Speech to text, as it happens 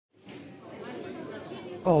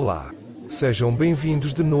Olá! Sejam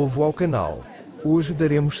bem-vindos de novo ao canal. Hoje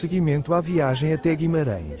daremos seguimento à viagem até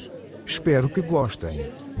Guimarães. Espero que gostem.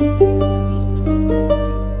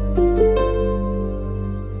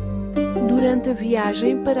 Durante a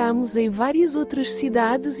viagem paramos em várias outras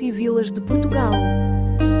cidades e vilas de Portugal.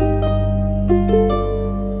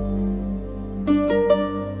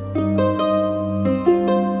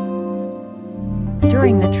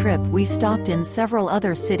 During the trip, we stopped in several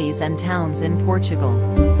other cities and towns in Portugal.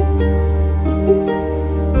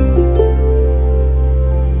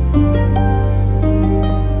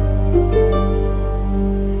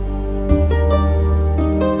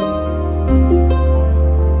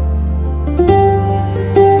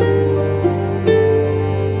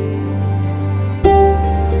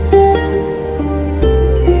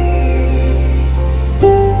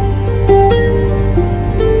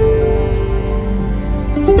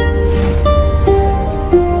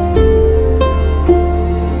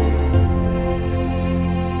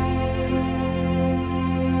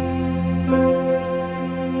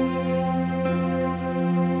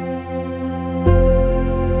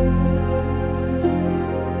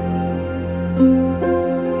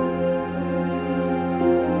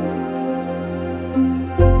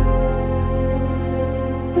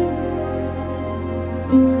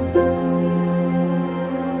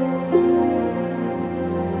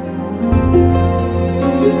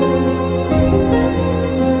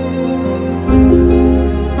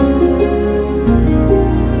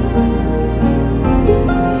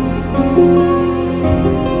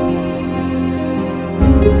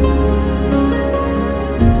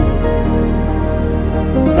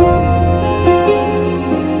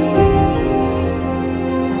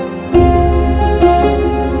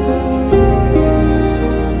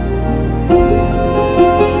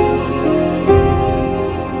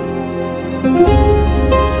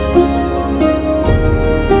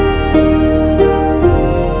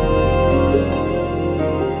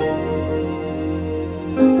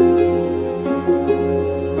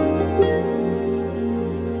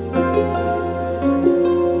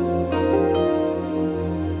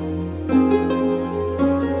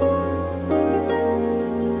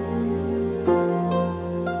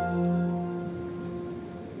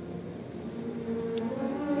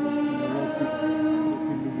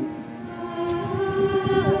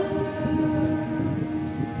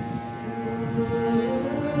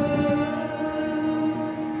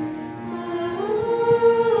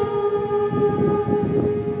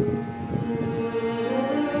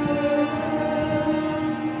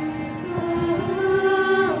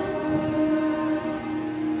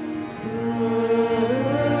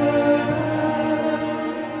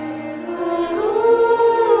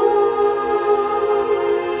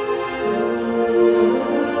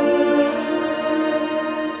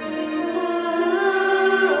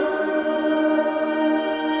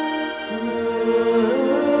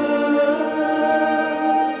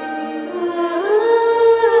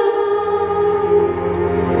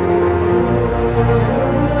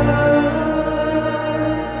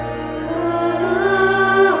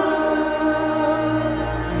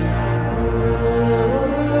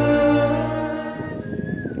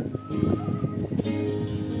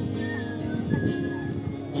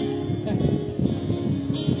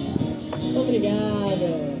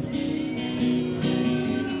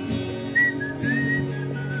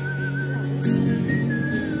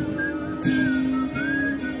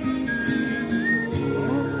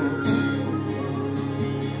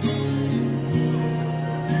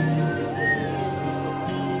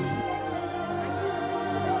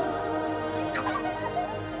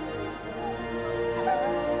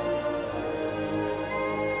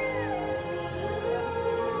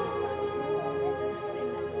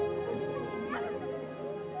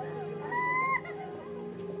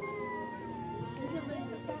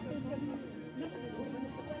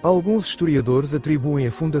 Alguns historiadores atribuem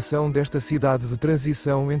a fundação desta cidade de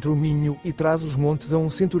transição entre o Minho e Trás-os-Montes a um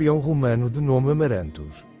centurião romano de nome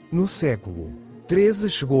Amarantos. No século XIII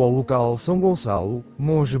chegou ao local São Gonçalo,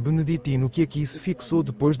 monge beneditino que aqui se fixou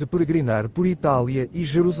depois de peregrinar por Itália e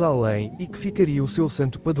Jerusalém e que ficaria o seu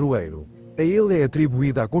santo padroeiro. A ele é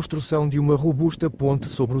atribuída a construção de uma robusta ponte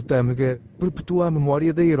sobre o Tâmega, perpetua a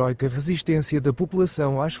memória da heroica resistência da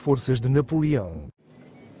população às forças de Napoleão.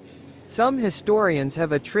 Some historians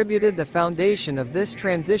have attributed the foundation of this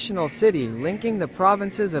transitional city linking the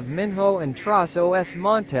provinces of Minho and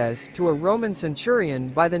Trás-os-Montes to a Roman centurion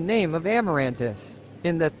by the name of Amarantus.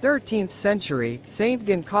 In the 13th century, Saint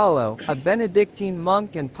Giancalo, a Benedictine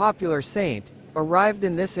monk and popular saint, arrived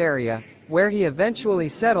in this area, where he eventually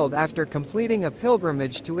settled after completing a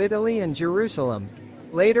pilgrimage to Italy and Jerusalem.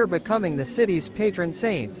 later becoming the city's patron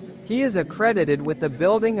saint. He is accredited with the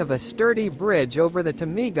building of a sturdy bridge over the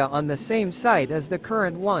Tamiga on the same site as the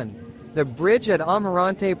current one. The bridge at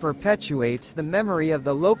Amarante perpetuates the memory of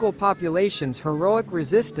the local population's heroic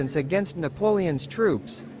resistance against Napoleon's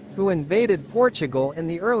troops, who invaded Portugal in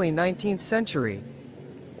the early 19th century.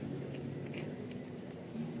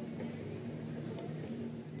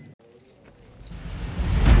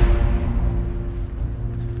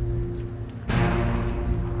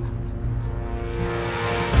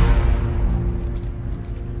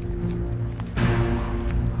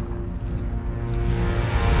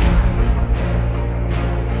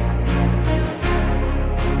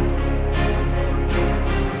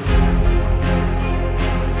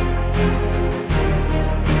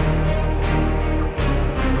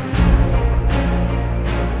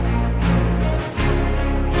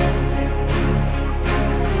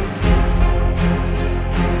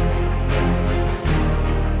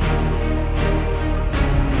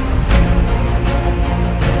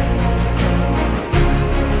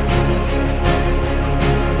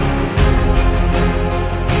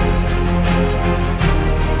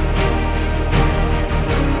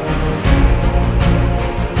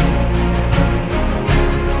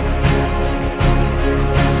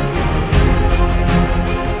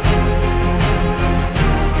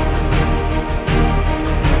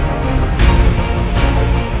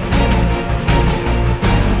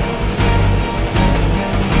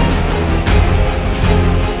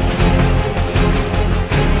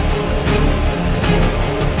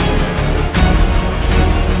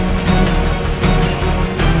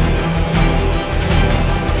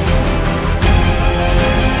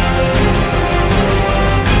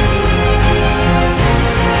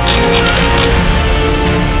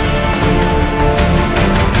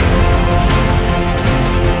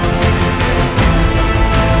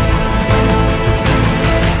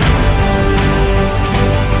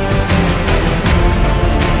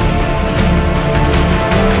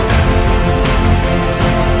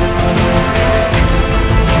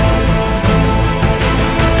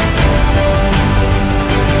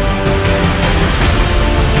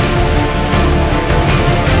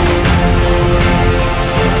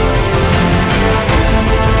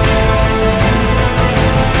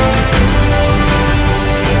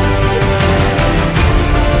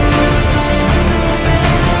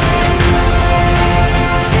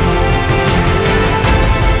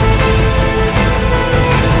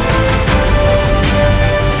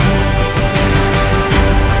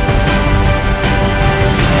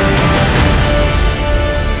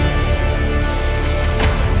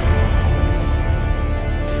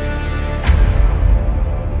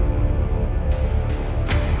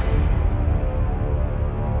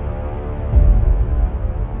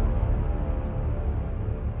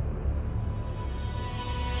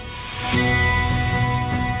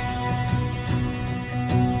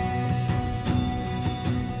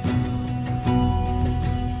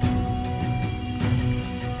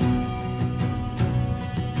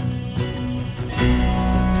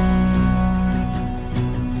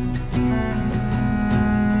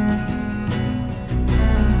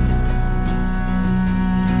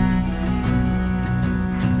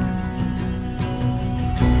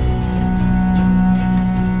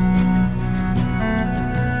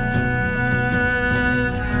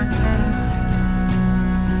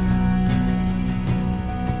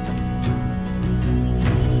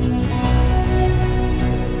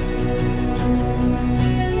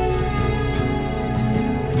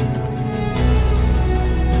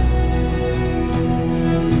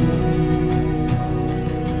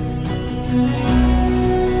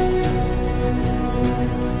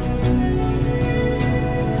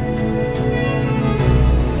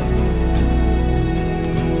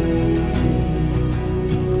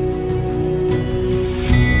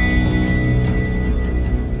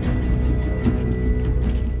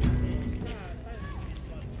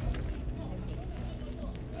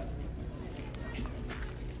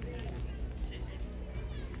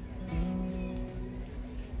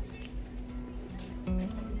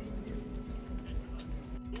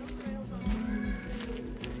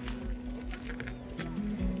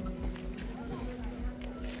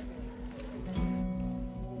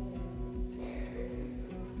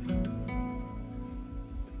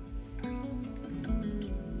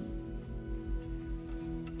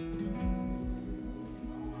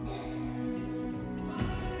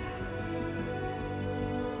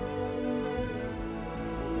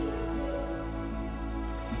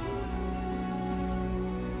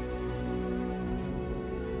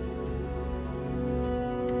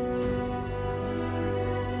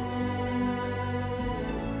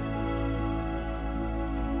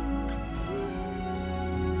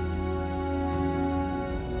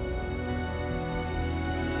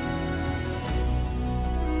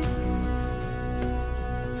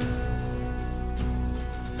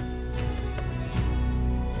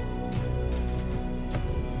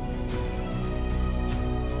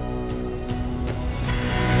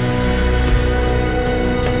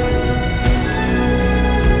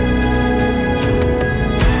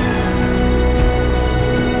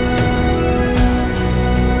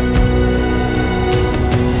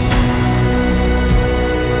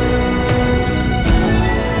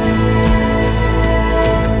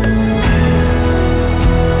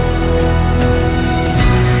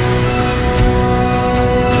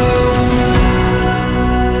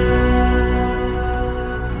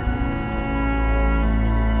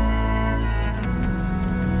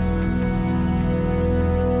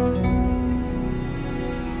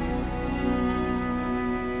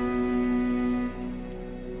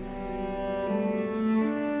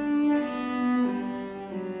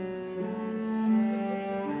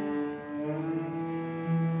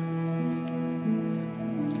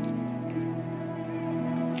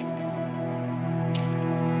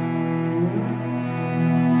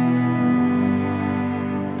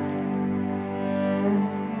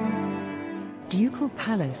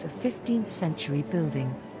 palace, a 15th century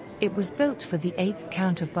building. It was built for the 8th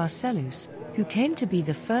Count of Barcelos, who came to be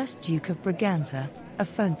the first Duke of Braganza,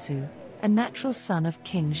 Afonso, a natural son of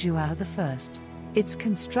King João I. Its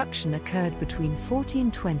construction occurred between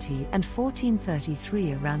 1420 and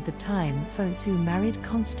 1433, around the time Afonso married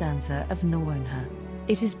Constanza of Noronha.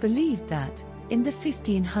 It is believed that, in the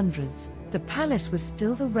 1500s, the palace was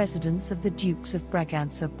still the residence of the Dukes of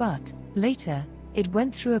Braganza, but, later, it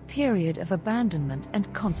went through a period of abandonment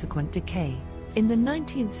and consequent decay. In the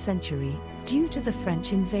 19th century, due to the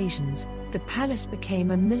French invasions, the palace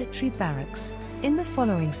became a military barracks. In the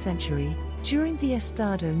following century, during the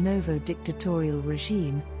Estado Novo dictatorial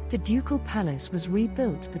regime, the ducal palace was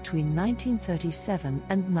rebuilt between 1937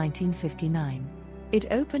 and 1959.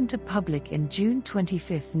 It opened to public in June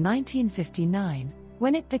 25, 1959,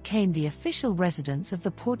 when it became the official residence of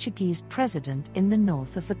the Portuguese president in the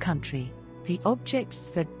north of the country. The objects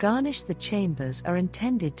that garnish the chambers are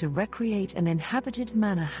intended to recreate an inhabited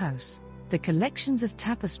manor house. The collections of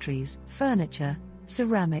tapestries, furniture,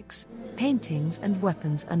 ceramics, paintings and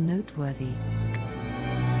weapons are noteworthy.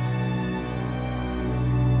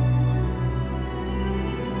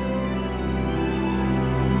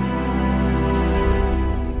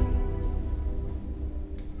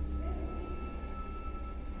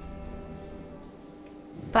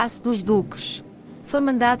 Paço dos Duques. Foi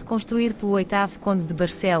mandado construir pelo 8º Conde de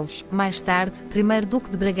Barcelos, mais tarde, 1º Duque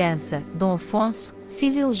de Bragança, Dom Afonso,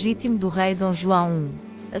 filho ilegítimo do rei Dom João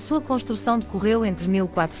I. A sua construção decorreu entre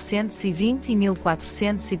 1420 e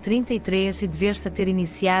 1433 e dever-se a ter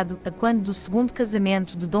iniciado a quando do segundo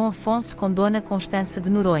casamento de Dom Afonso com Dona Constança de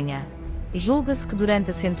Noronha. Julga-se que durante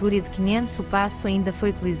a centúria de 500 o paço ainda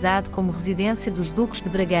foi utilizado como residência dos Duques de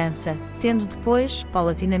Bragança, tendo depois,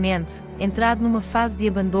 paulatinamente, entrado numa fase de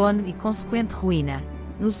abandono e consequente ruína.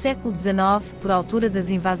 No século XIX, por altura das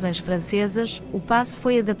invasões francesas, o paço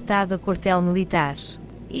foi adaptado a quartel militar.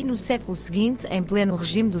 E no século seguinte, em pleno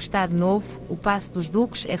regime do Estado Novo, o Paço dos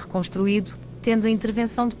Duques é reconstruído, tendo a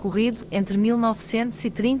intervenção decorrido entre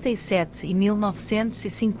 1937 e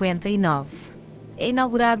 1959. É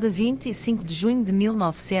inaugurado a 25 de junho de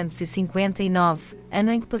 1959,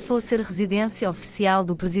 ano em que passou a ser residência oficial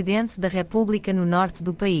do Presidente da República no norte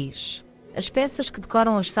do país. As peças que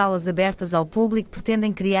decoram as salas abertas ao público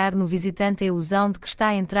pretendem criar no visitante a ilusão de que está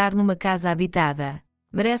a entrar numa casa habitada.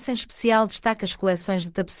 Merecem especial destaque as coleções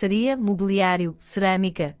de tapeçaria, mobiliário,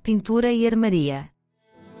 cerâmica, pintura e armaria.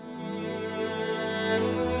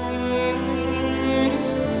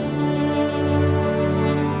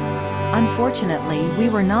 Unfortunately, we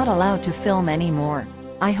were not allowed to film anymore.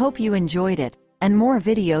 I hope you enjoyed it, and more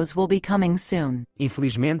videos will be coming soon.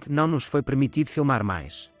 Infelizmente, não nos foi permitido filmar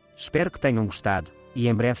mais. Espero que tenham gostado, e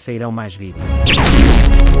em breve sairão mais vídeos.